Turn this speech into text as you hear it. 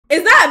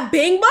Is that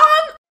Bing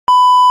Bong?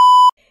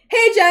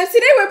 Hey GEMZ,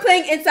 today we're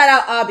playing Inside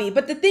Out Obby,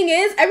 but the thing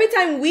is, every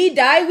time we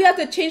die, we have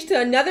to change to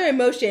another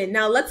emotion.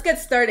 Now let's get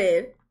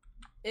started.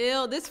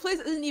 Ew, this place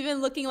isn't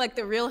even looking like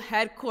the real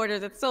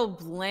headquarters. It's so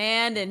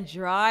bland and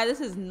dry. This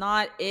is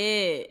not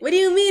it. What do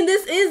you mean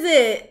this is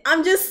it?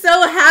 I'm just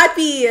so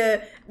happy.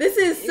 This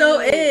is so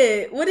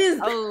it. What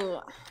is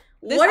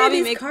what are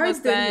these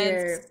cards in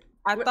here?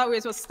 I thought we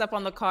were supposed to step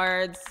on the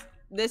cards.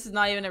 This is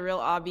not even a real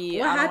obby.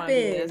 What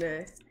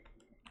happened?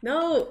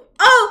 No.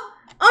 Oh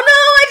no,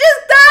 I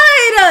just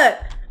died!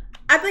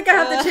 I think I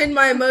have to change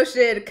my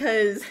emotion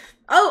because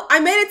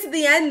I made it to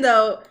the end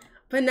though.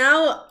 But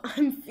now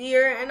I'm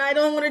fear and I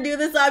don't want to do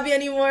this obby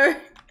anymore.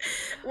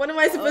 What am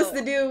I supposed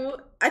to do?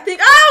 I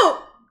think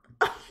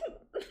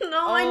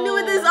no, I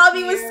knew this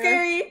obby was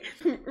scary.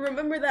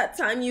 Remember that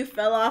time you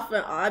fell off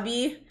an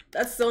obby?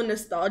 That's so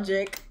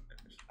nostalgic.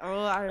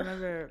 Oh, I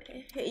remember.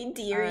 Hey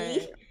dearie.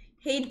 Right.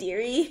 Hey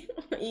dearie.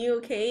 Are you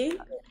okay?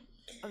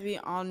 I'll be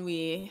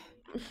ennui.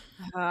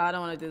 I don't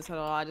want to do this at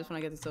all. I just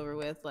want to get this over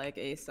with like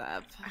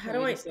ASAP. How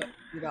are we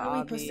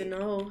supposed to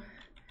know?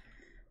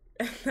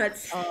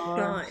 That's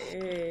not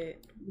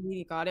it.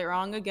 You got it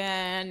wrong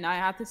again. I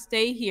have to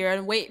stay here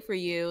and wait for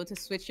you to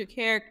switch your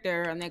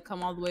character and then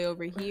come all the way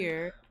over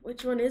here.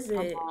 Which one is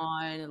it? Come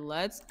on,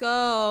 let's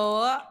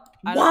go.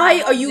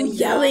 Why are you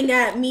yelling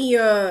at me?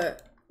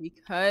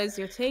 Because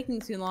you're taking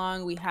too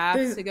long. We have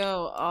to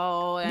go.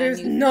 Oh, and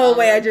there's no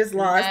way I just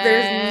lost.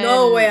 There's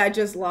no way I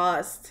just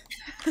lost.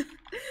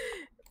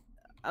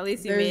 At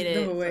least you made it.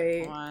 There's no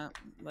way. Come on,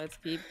 let's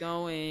keep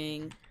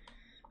going.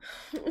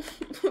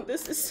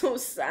 This is so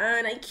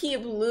sad. I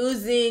keep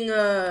losing.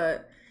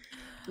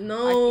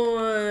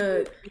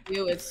 No.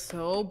 It's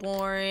so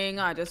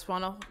boring. I just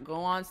want to go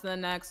on to the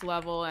next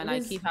level, and I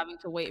keep having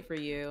to wait for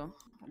you.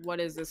 What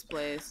is this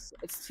place?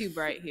 It's too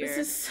bright here. This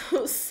is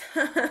so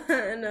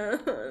sad.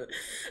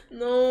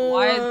 No.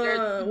 Why is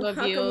there two of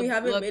How you? come we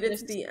haven't made it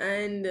to the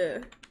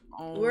end?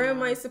 Where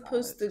am I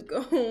supposed to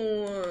go?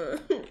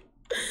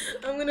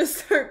 I'm gonna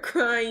start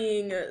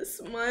crying.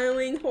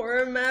 Smiling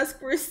horror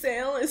mask for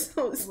sale is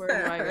so sad. Where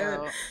do I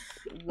go?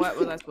 What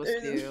was I supposed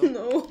to do?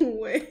 No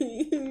way.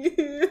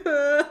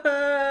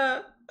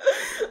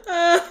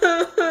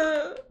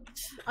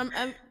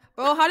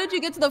 Bro, how did you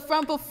get to the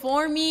front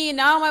before me?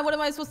 Now what am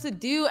I supposed to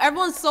do?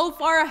 Everyone's so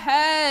far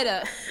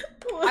ahead.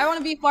 I want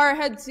to be far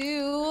ahead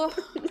too.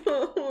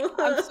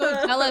 I'm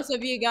so jealous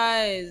of you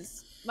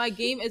guys. My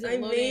game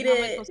isn't loading. How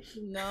am I supposed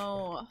to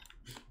know?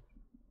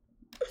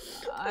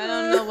 I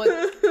don't know what.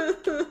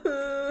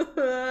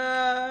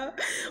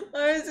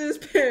 Why is this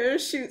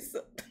parachute so...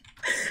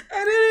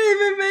 I didn't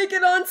even make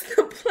it onto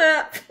the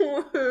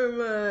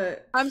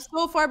platform. I'm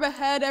so far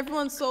ahead.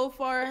 Everyone's so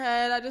far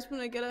ahead. I just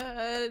want to get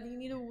ahead. You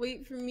need to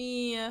wait for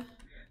me.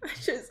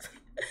 There's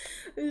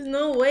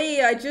no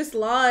way. I just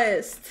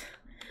lost.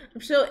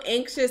 I'm so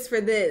anxious for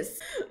this.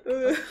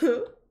 This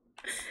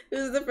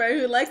is the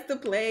friend who likes to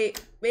play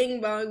Bing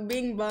Bong,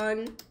 Bing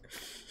Bong.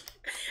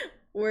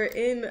 We're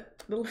in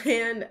the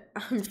land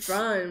I'm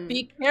from.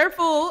 Be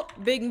careful,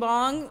 Bing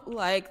Bong.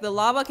 Like, the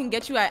lava can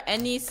get you at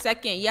any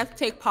second. You have to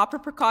take proper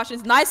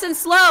precautions. Nice and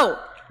slow.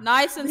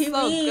 Nice and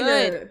slow.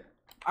 Good.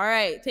 All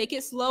right, take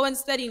it slow and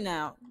steady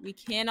now. We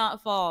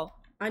cannot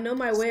fall. I know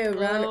my way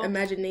around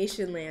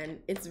Imagination Land.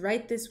 It's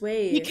right this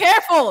way. Be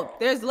careful.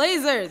 There's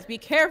lasers. Be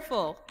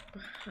careful.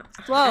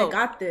 Slow. I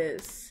got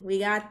this. We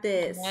got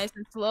this. Nice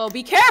and slow.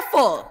 Be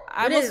careful.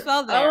 I almost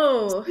fell there.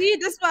 Oh. See,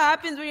 this is what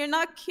happens when you're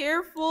not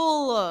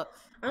careful.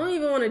 I don't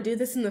even want to do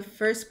this in the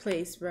first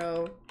place,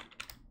 bro.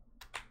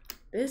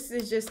 This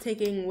is just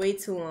taking way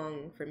too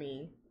long for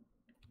me.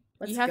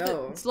 Let's go. You have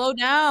to slow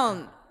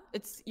down.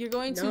 You're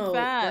going too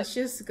fast. Let's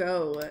just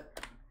go.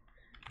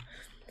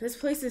 This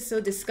place is so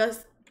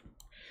disgusting.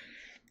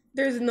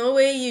 There's no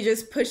way you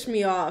just pushed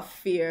me off,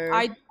 Fear.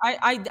 I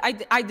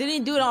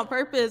didn't do it on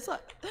purpose.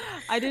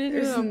 I didn't do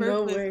it on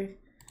purpose.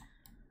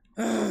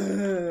 No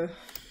way.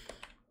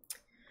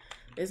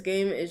 This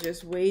game is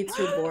just way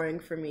too boring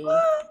for me.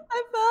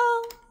 I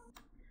fell.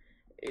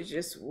 It's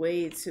just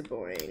way too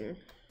boring.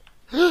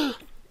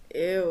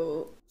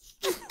 Ew.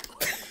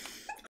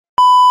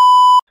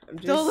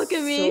 Don't look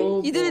at me.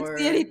 You didn't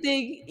see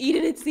anything. You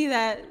didn't see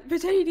that.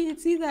 Pretend you didn't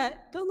see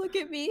that. Don't look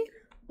at me.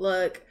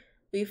 Look,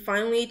 we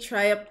finally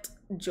triumphed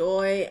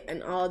joy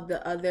and all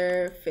the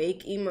other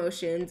fake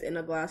emotions in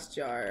a glass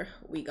jar.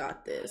 We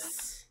got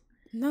this.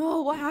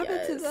 No, what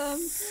happened to them?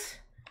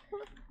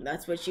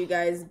 That's what you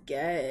guys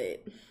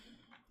get.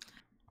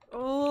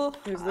 Oh,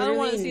 I don't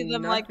want to see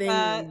them like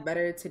that.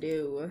 Better to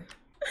do.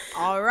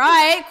 All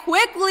right,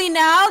 quickly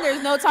now.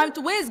 There's no time to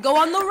waste. Go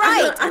on the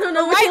right. I don't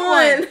know which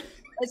one.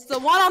 It's the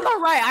one on the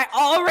right. I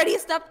already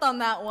stepped on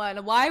that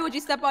one. Why would you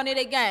step on it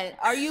again?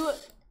 Are you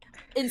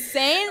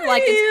insane?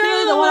 Like, it's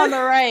clearly the one on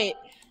the right.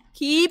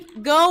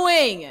 Keep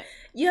going.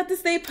 You have to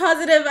stay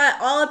positive at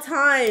all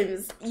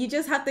times. You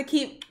just have to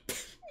keep...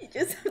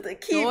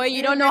 Joy,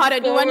 you don't know how to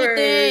do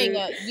anything.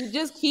 You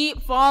just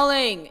keep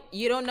falling.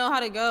 You don't know how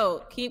to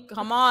go.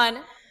 Come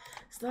on.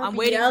 Stop I'm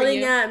waiting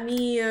yelling for you. At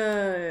me.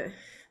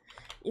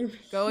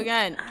 Go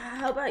again.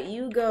 How about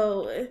you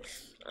go?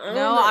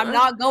 No, I'm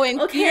not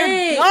going.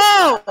 Okay.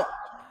 No.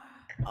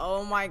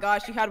 Oh my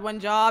gosh, you had one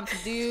job to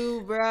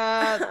do, bruh.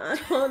 I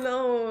don't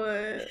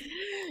know.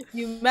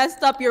 You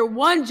messed up your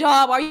one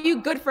job. Are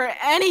you good for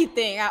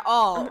anything at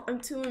all? I'm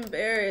too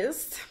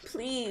embarrassed.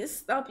 Please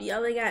stop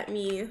yelling at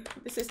me.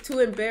 This is too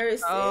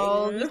embarrassing.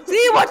 Oh, you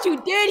see what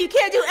you did? You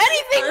can't do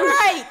anything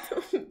right.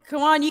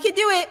 Come on, you can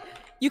do it.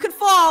 You could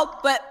fall,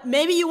 but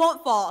maybe you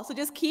won't fall. So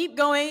just keep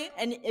going.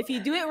 And if you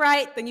do it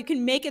right, then you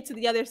can make it to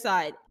the other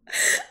side.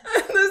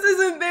 This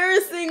is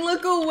embarrassing.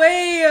 Look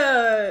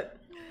away.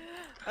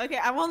 Okay,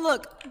 I won't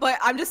look, but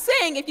I'm just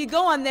saying if you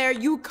go on there,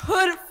 you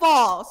could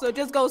fall. So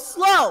just go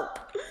slow.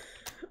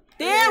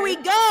 There we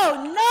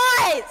go.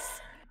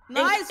 Nice.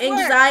 Nice work.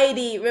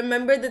 Anxiety.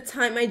 Remember the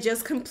time I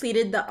just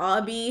completed the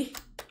obby?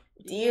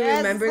 Do you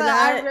remember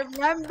that? I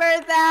remember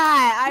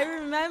that. I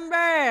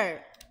remember.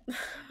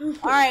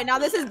 All right, now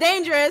this is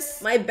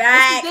dangerous. My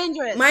back. This is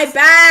dangerous. My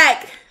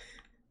back.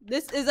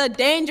 This is a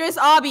dangerous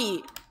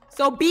obby.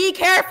 So be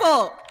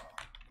careful.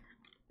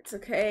 It's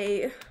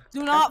okay.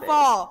 Do not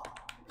fall.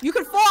 You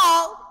could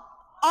fall.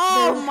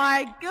 Oh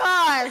my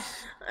gosh.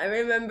 I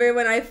remember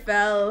when I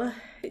fell.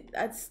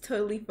 That's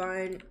totally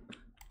fine.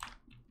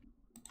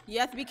 You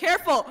have to be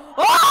careful.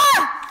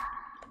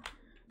 Ah!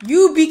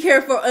 You be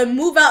careful and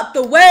move out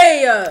the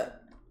way.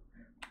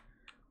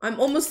 I'm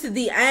almost to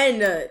the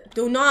end.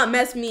 Do not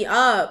mess me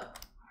up.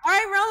 All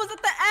right, we're almost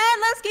at the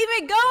end. Let's keep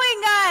it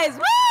going, guys.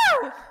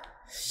 Woo!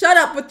 Shut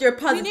up with your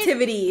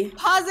positivity.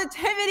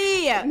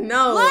 Positivity.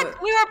 No.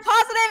 Look, we were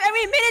positive and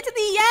we made it to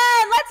the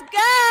end. Let's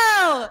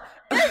go.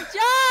 Good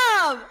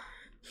job.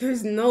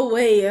 There's no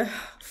way.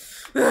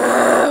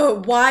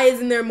 Why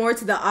isn't there more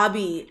to the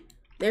obby?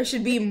 There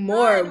should be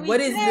more. What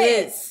is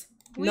this?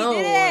 We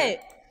did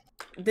it.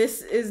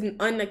 This is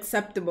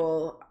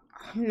unacceptable.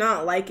 I'm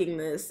not liking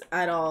this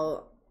at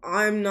all.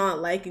 I'm not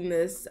liking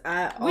this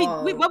at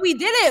all. But we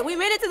did it. We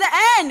made it to the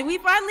end. We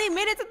finally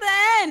made it to the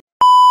end.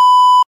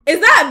 Is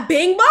that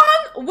Bing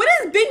Bong? What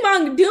is Bing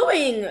Bong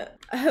doing?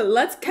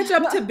 Let's catch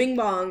up to Bing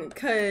Bong,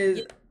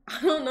 because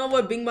I don't know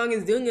what Bing Bong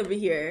is doing over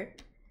here.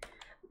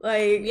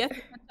 Like, we have to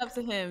catch up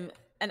to him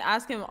and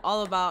ask him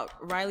all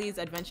about Riley's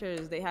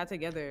adventures they had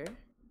together.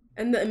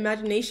 And the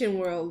imagination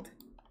world.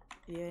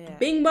 Yeah.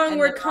 Bing Bong,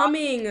 we're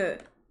coming.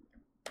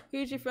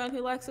 Who's your friend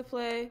who likes to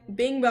play?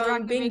 Bing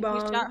Bong, Bing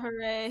Bong. Shot,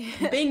 hooray.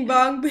 Bing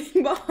Bong,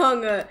 Bing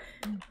Bong.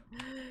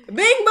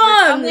 Bing Bong!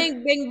 We're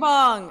coming, Bing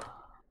Bong!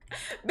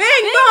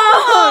 Bing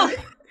Bong!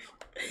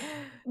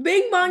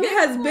 Bing Bong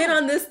has been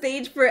on this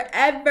stage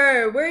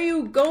forever. Where are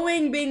you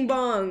going, Bing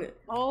Bong?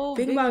 Oh,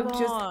 Bing Bong,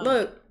 just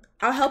look.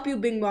 I'll help you,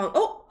 Bing Bong.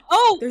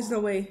 Oh! There's no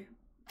way.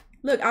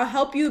 Look, I'll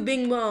help you,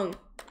 Bing Bong.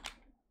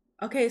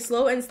 Okay,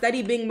 slow and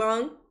steady, Bing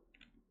Bong.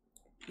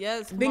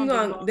 Yes, Bing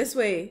Bong, this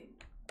way.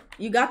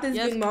 You got this,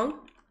 Bing Bong.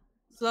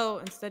 Slow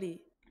and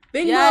steady.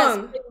 Bing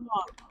Bong. Bing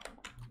Bong.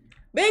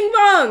 Bing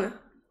Bong.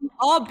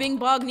 All Bing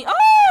Bong need.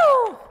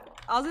 Oh!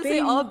 I was gonna say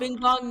all Bing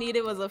Bong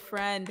needed was a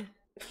friend.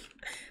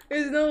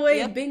 There's no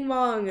way, Bing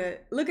Bong.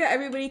 Look at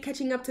everybody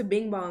catching up to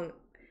Bing Bong.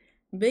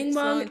 Bing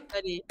Bong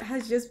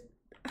has just.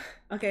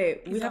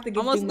 Okay, we have to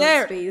give Bing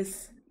Bong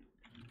space.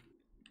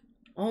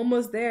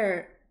 Almost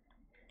there.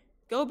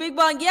 Go Bing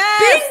Bong,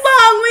 yes! Bing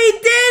Bong, we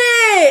did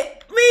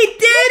it! We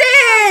did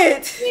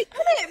it! We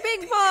did it,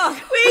 Bing Bong!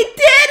 We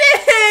did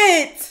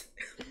it!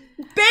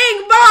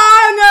 Bing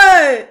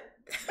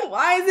Bong!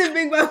 Why isn't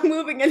Bing Bong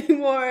moving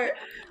anymore?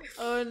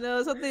 Oh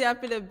no, something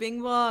happened to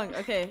Bing Bong.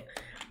 Okay,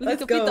 we can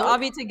complete the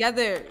obby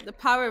together. The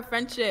power of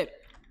friendship.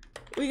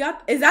 We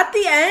got. Is that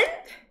the end?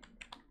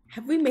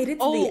 Have we made it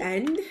to the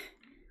end?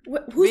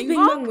 Who's Bing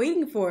Bong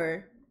waiting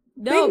for?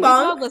 No, Bing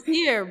Bong was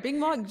here. Bing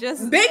Bong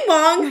just. Bing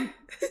Bong.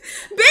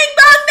 Bing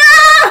Bong,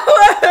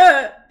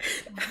 no!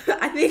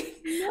 I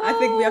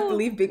think we have to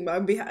leave Bing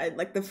Bong behind,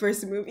 like the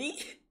first movie.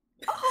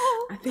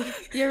 Oh, I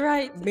think you're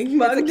right. Bing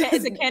Bong.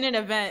 It's a canon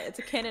event. It's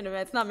a canon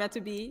event. It's not meant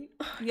to be.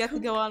 You have to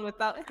go on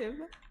without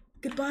him.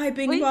 Goodbye,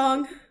 Bing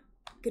Bong.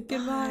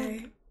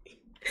 Goodbye.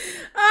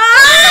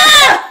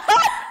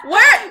 Ah!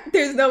 Where?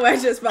 There's no way I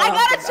just fell off. I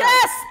got a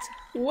chest.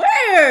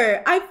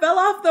 Where? I fell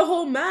off the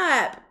whole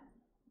map.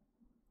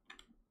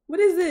 What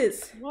is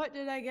this? What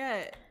did I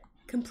get?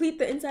 Complete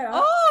the inside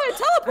out. Oh, it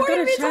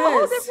teleported me to a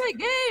whole different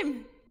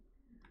game.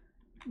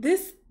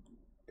 This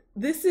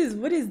is,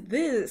 what is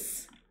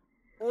this?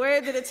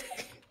 Where did it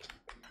take?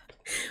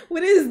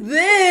 What is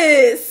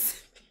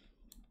this?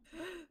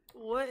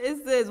 What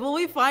is this? Will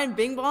we find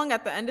Bing Bong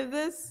at the end of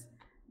this?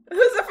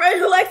 Who's a friend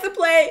who likes to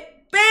play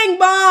Bing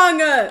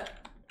Bong?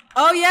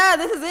 Oh yeah,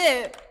 this is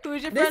it.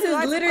 Who's your friend who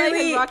likes to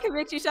play Rocket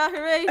Makes You Shout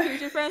Hooray? Who's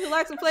your friend who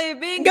likes to play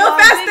Bing Go Bong?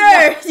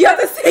 faster! Bing you have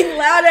to sing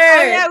louder!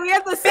 Oh yeah, we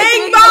have to sing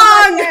Bing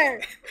Bong!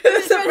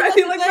 Who's your friend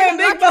who likes to play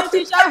Bing Bong? Makes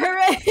You Shout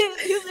Hooray?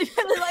 Who's your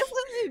friend who likes to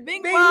play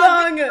Bing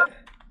Bong?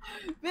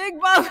 Bing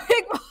Bong!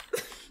 Bing Bong!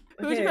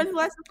 Who's your friend who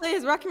likes to play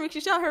his Rocket Makes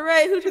You Shout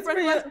Hooray? Who's your friend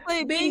who likes to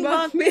play Bing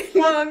Bong? Bing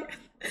Bong!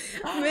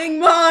 Bing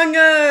Bong!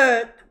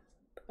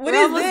 What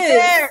is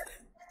this?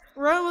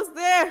 We're almost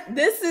there.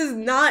 This is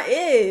not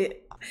it.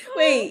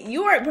 Wait,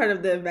 you weren't part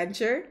of the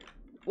adventure.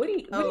 What do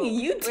you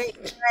do?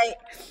 Wait, right.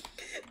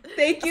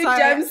 Thank you,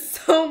 Gems,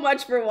 so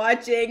much for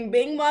watching.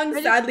 Bing Bong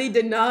sadly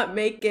did not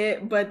make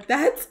it, but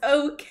that's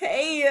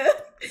okay.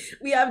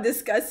 We have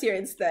Discuss here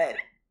instead.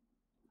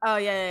 Oh,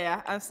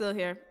 yeah. I'm still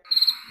here.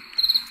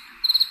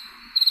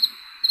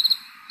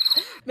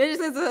 Make sure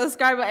to hit the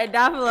subscribe button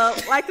down below.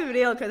 Like the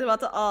video because it's about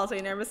to all so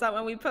you never miss out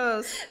when we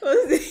post.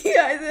 We'll see you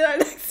guys in our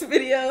next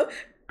video.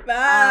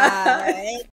 Bye.